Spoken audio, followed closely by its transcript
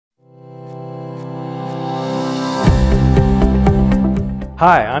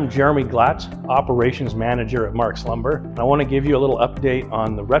Hi, I'm Jeremy Glatz, Operations Manager at Marks Lumber. I want to give you a little update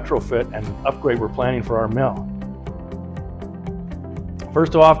on the retrofit and upgrade we're planning for our mill.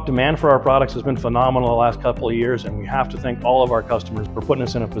 First off, demand for our products has been phenomenal the last couple of years, and we have to thank all of our customers for putting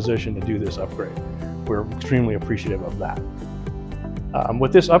us in a position to do this upgrade. We're extremely appreciative of that.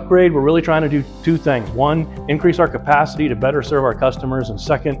 With this upgrade, we're really trying to do two things. One, increase our capacity to better serve our customers, and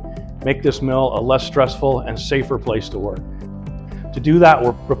second, make this mill a less stressful and safer place to work. To do that,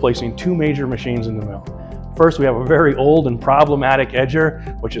 we're replacing two major machines in the mill. First, we have a very old and problematic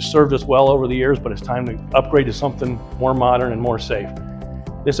edger, which has served us well over the years, but it's time to upgrade to something more modern and more safe.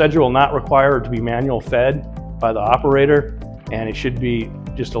 This edger will not require to be manual fed by the operator, and it should be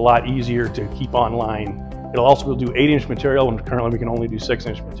just a lot easier to keep online. It'll also do 8-inch material when currently we can only do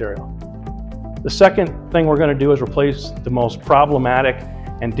 6-inch material. The second thing we're going to do is replace the most problematic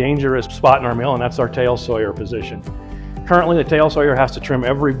and dangerous spot in our mill, and that's our tail sawyer position. Currently, the tail sawyer has to trim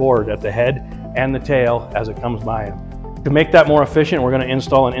every board at the head and the tail as it comes by him. To make that more efficient, we're going to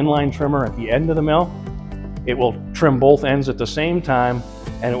install an inline trimmer at the end of the mill. It will trim both ends at the same time,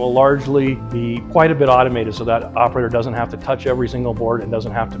 and it will largely be quite a bit automated so that operator doesn't have to touch every single board and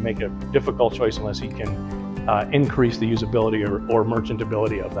doesn't have to make a difficult choice unless he can increase the usability or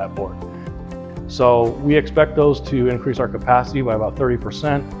merchantability of that board. So we expect those to increase our capacity by about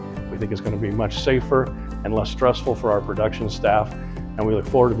 30%. We think it's going to be much safer and less stressful for our production staff, and we look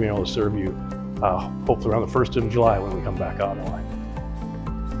forward to being able to serve you hopefully around the 1st of July when we come back out online.